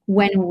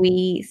 when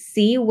we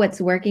see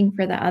what's working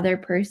for the other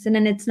person.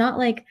 And it's not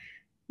like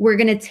we're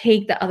going to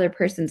take the other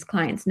person's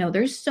clients. No,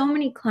 there's so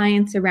many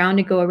clients around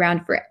to go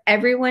around for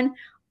everyone,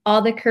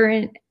 all the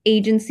current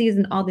agencies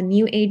and all the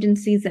new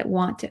agencies that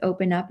want to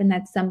open up. And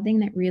that's something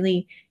that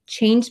really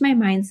changed my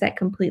mindset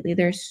completely.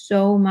 There's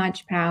so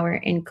much power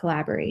in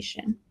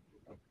collaboration.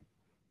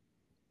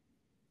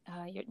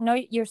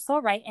 You're so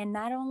right. And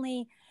not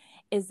only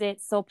is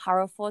it so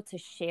powerful to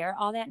share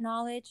all that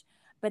knowledge,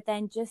 but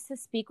then just to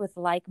speak with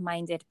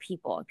like-minded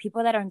people,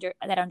 people that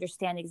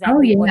understand Oh,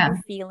 exactly what yeah.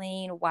 you're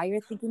feeling, why you're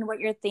thinking what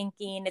you're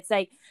thinking. It's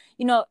like,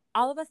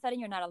 all of a sudden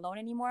you're not alone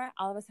anymore.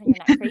 All of a sudden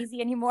you're not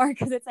crazy anymore,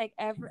 because it's like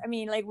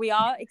like we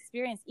all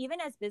experience, even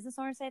as business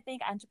owners, I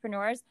think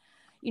entrepreneurs,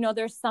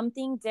 there's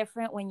something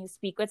different when you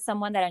speak with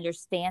someone that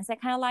understands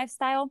that kind of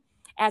lifestyle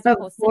as Of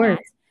opposed to course. not.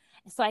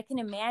 So I can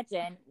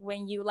imagine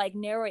when you like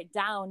narrow it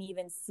down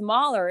even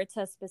smaller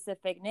to a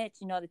specific niche,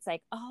 it's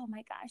like, oh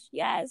my gosh,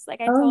 yes,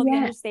 like I totally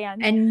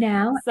understand. And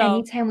now, So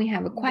anytime we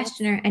have a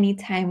question or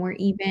anytime we're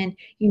even,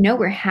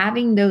 we're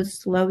having those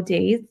slow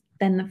days,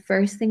 then the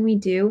first thing we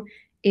do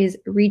is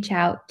reach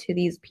out to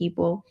these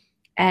people.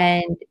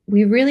 And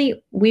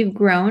we've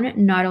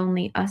grown, not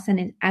only us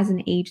and as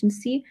an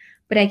agency,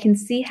 but I can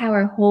see how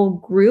our whole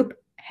group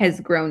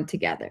has grown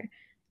together.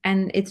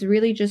 And it's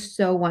really just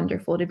so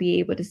wonderful to be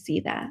able to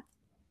see that.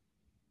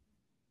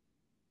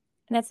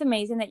 and that's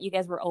amazing that you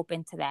guys were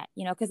open to that,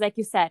 because like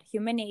you said,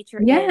 human nature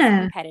is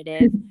Yeah.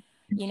 competitive.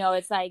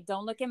 It's like,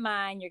 don't look at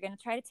mine. You're going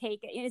to try to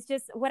take it. It's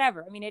just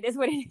whatever. I mean, it is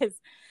what it is.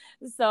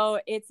 So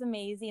it's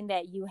amazing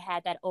that you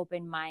had that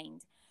open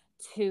mind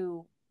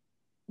to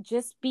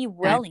just be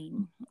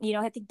willing.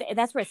 I think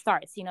that's where it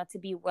starts, to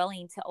be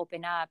willing to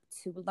open up,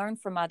 to learn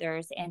from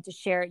others, and to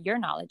share your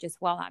knowledge as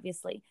well,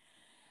 obviously.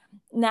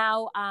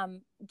 Now,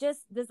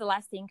 just this is the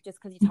last thing, just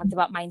because you talked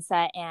about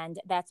mindset, and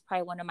that's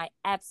probably one of my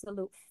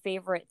absolute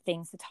favorite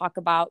things to talk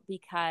about,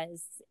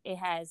 because it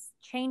has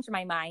changed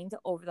my mind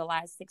over the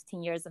last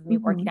 16 years of me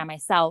working on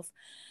myself,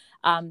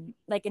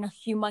 like in a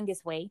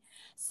humongous way.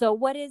 So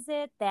what is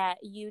it that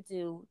you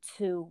do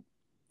to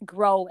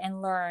grow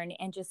and learn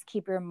and just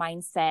keep your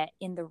mindset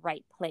in the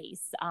right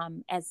place,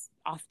 as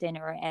often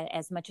or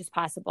as much as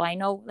possible? I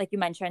know, like you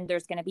mentioned,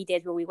 there's going to be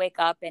days where we wake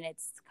up and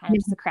it's kind of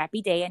just a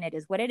crappy day, and it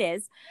is what it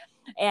is.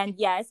 And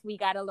yes, we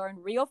got to learn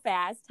real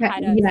fast how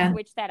to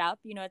switch that up.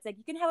 It's like,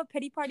 you can have a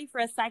pity party for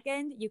a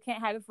second, you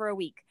can't have it for a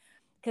week,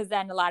 because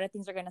then a lot of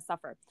things are going to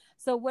suffer.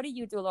 So what do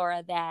you do,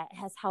 Laura, that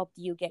has helped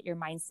you get your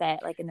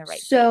mindset like in the right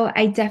So shape?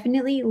 I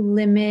definitely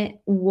limit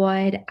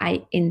what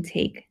I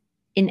intake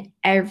in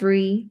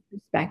every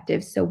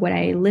perspective. So what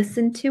I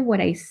listen to,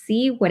 what I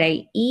see, what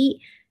I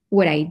eat,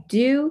 what I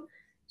do.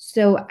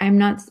 So I'm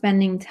not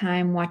spending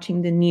time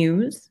watching the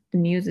news. The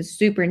news is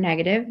super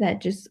negative. That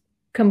just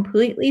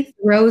completely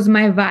throws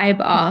my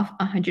vibe off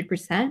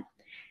 100%.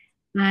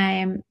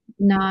 I'm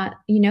not,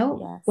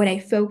 what I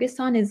focus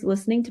on is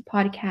listening to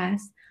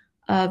podcasts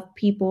of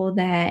people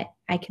that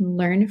I can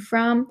learn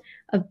from,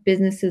 of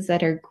businesses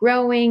that are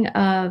growing,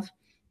 of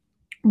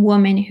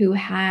women who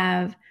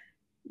have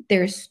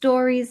their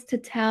stories to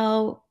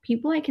tell,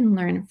 people I can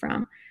learn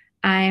from.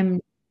 I'm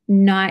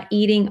not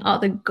eating all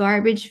the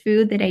garbage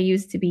food that I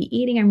used to be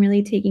eating. I'm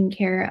really taking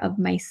care of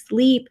my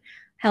sleep,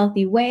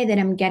 healthy way, that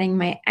I'm getting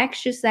my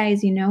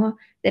exercise,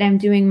 that I'm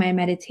doing my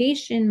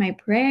meditation, my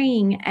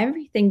praying,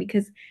 everything,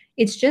 because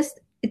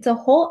it's a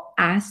whole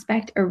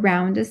aspect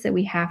around us that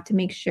we have to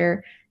make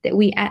sure that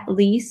we at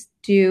least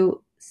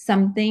do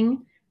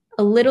something,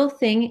 a little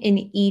thing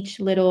in each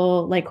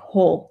little like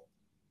whole.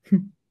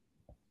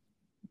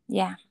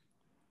 Yeah.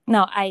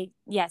 No,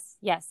 yes,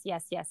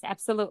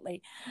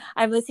 absolutely.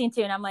 I'm listening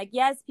to, and I'm like,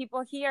 yes,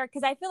 people here,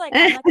 because I feel like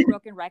I'm like a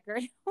broken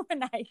record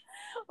when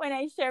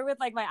I share with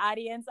like my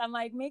audience. I'm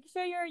like, make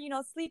sure you're,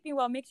 sleeping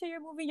well, make sure you're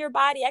moving your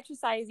body,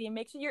 exercising,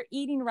 make sure you're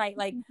eating right.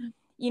 Like,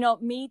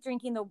 me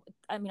drinking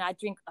I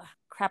drink a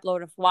crap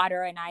load of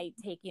water, and I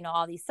take,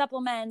 all these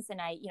supplements,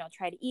 and I,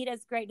 try to eat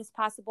as great as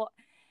possible,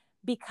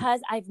 because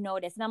I've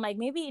noticed, and I'm like,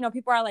 maybe,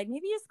 people are like,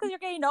 maybe it's because you're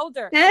getting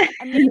older,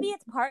 and maybe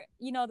it's part,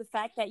 the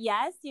fact that,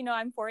 yes,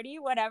 I'm 40,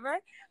 whatever,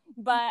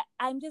 but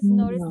I'm just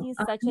noticing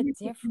such a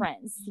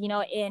difference,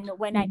 in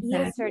when I eat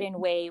a certain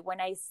way, when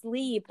I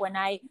sleep,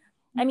 I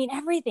mean,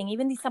 everything,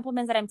 even these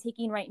supplements that I'm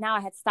taking right now,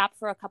 I had stopped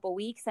for a couple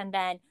weeks, and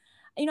then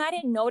I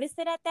didn't notice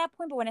it at that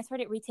point, but when I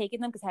started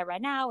retaking them, because I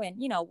read now and,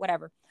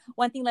 whatever,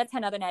 one thing led to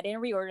another, and I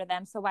didn't reorder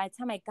them. So by the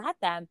time I got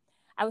them,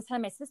 I was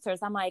telling my sisters,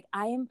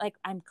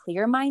 I'm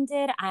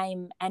clear-minded,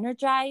 I'm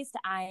energized,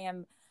 I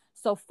am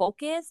so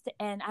focused.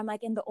 And I'm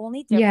like, and the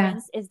only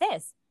difference is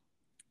this.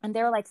 And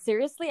they were like,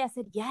 seriously? I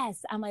said,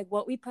 yes. I'm like,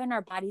 what we put in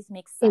our bodies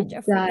makes such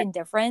a freaking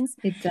difference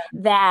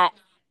that,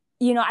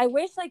 I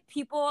wish like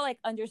people like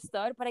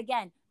understood. But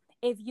again,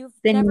 if you've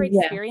never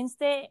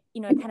experienced it,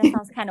 it kind of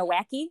sounds kind of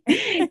wacky.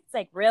 It's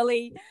like,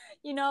 really,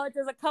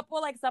 there's a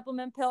couple like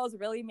supplement pills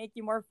really make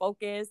you more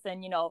focused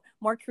and,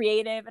 more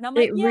creative. And I'm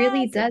like, it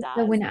really does.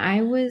 So when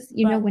I was,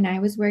 when I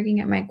was working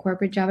at my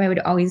corporate job, I would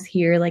always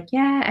hear like,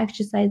 yeah,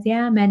 exercise,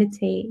 yeah,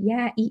 meditate,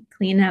 yeah, eat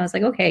clean. And I was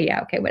like, okay,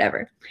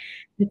 whatever.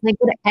 It's like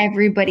what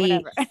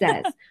everybody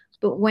says.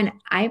 But when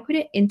I put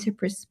it into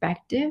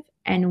perspective,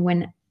 and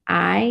when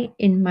I,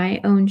 in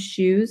my own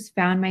shoes,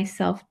 found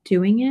myself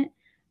doing it,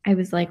 I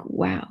was like,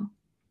 wow.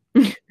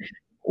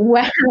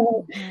 Wow.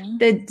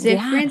 The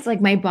difference,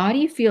 like my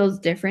body feels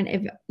different.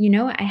 If,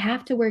 I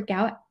have to work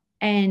out,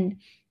 and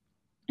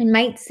it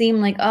might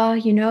seem like, oh,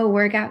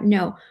 workout.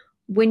 No,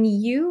 when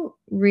you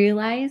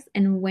realize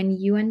and when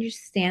you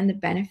understand the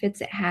benefits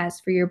it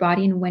has for your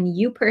body, and when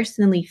you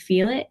personally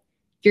feel it,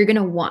 you're going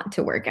to want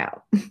to work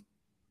out.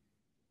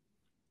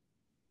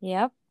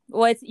 Yep.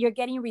 Well, you're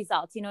getting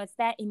results, it's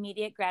that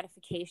immediate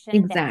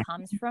gratification that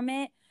comes from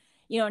it,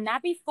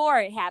 not before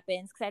it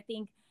happens. Cause I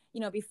think,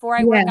 before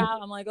I work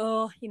out, I'm like,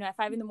 oh, at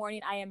 5 a.m,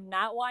 I am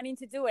not wanting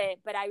to do it.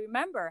 But I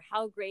remember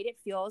how great it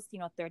feels,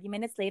 30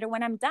 minutes later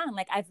when I'm done.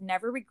 Like I've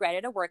never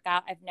regretted a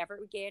workout. I've never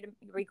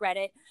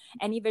regretted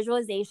any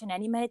visualization,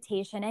 any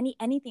meditation,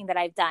 anything that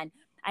I've done.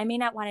 I may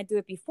not want to do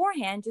it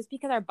beforehand just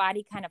because our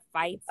body kind of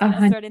fights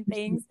certain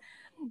things,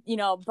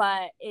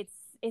 but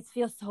it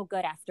feels so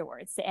good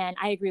afterwards. And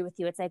I agree with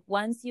you. It's like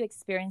once you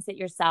experience it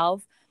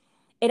yourself,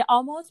 it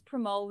almost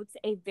promotes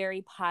a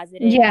very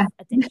positive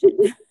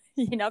addiction,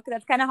 because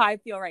that's kind of how I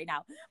feel right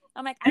now.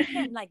 I'm like, I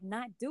can't like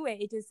not do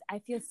it. I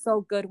feel so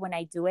good when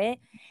I do it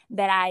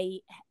that I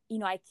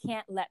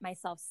can't let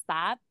myself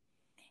stop.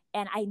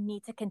 And I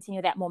need to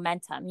continue that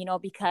momentum,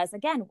 because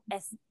again,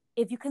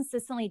 if you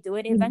consistently do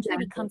it, it eventually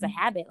becomes a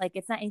habit. Like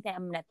it's not anything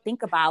I'm going to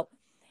think about.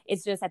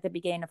 It's just at the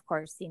beginning, of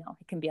course, it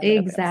can be a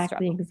little bit of a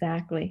struggle.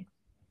 Exactly.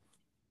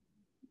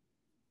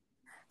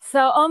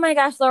 So, oh my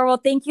gosh, Laura,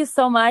 well, thank you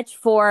so much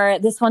for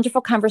this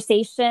wonderful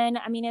conversation.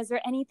 I mean, is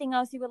there anything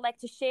else you would like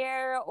to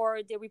share,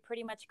 or did we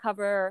pretty much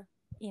cover,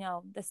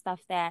 the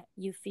stuff that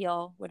you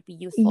feel would be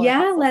useful?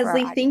 Yeah,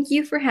 Leslie, thank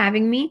you for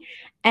having me.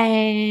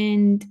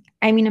 And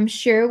I mean, I'm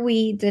sure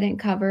we didn't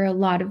cover a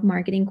lot of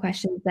marketing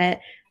questions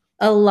that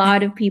a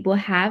lot of people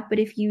have, but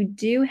if you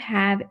do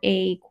have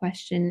a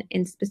question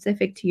in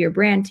specific to your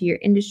brand, to your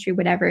industry,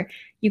 whatever,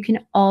 you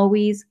can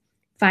always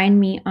find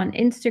me on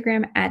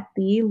Instagram at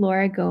the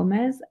Laura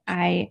Gomez.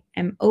 I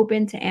am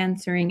open to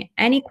answering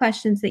any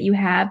questions that you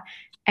have.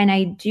 And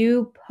I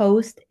do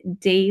post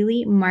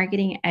daily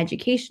marketing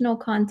educational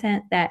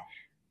content that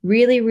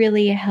really,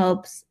 really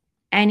helps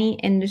any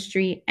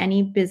industry,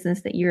 any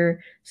business that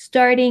you're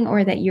starting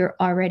or that you're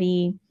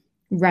already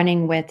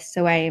running with.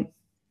 So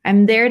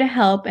I'm there to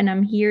help, and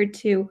I'm here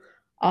to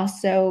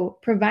also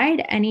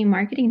provide any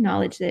marketing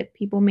knowledge that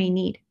people may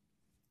need.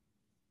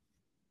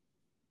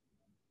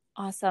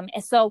 Awesome.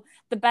 So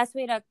the best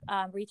way to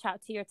reach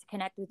out to you or to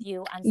connect with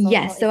you on social?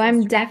 Yes. So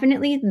I'm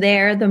definitely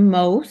there the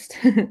most.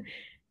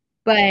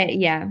 But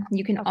yeah,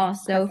 you can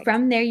also,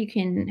 from there, you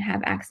can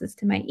have access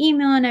to my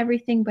email and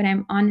everything, but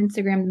I'm on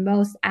Instagram the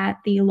most at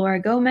the Laura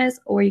Gomez,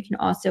 or you can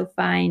also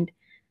find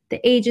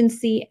the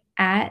agency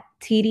at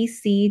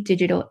TDC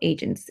Digital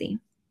Agency.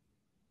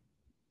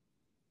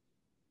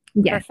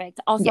 Perfect.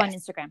 Also on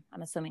Instagram,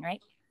 I'm assuming,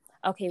 right?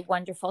 Okay,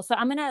 wonderful. So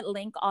I'm going to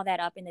link all that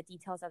up in the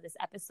details of this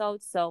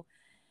episode. So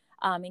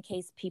in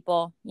case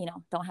people,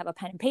 don't have a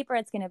pen and paper,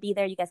 it's going to be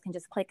there. You guys can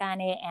just click on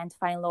it and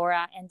find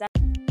Laura. And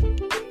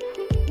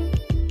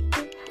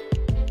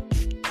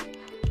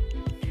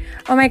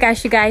oh my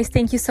gosh, you guys,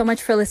 thank you so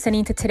much for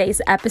listening to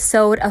today's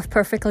episode of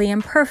Perfectly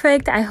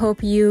Imperfect. I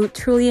hope you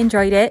truly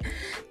enjoyed it.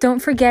 Don't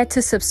forget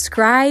to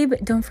subscribe.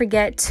 Don't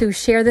forget to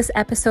share this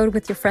episode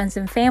with your friends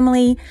and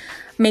family.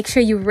 Make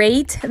sure you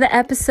rate the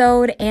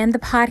episode and the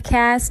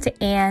podcast,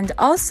 and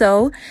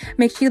also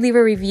make sure you leave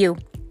a review.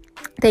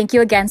 Thank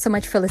you again so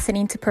much for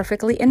listening to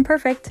Perfectly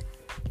Imperfect.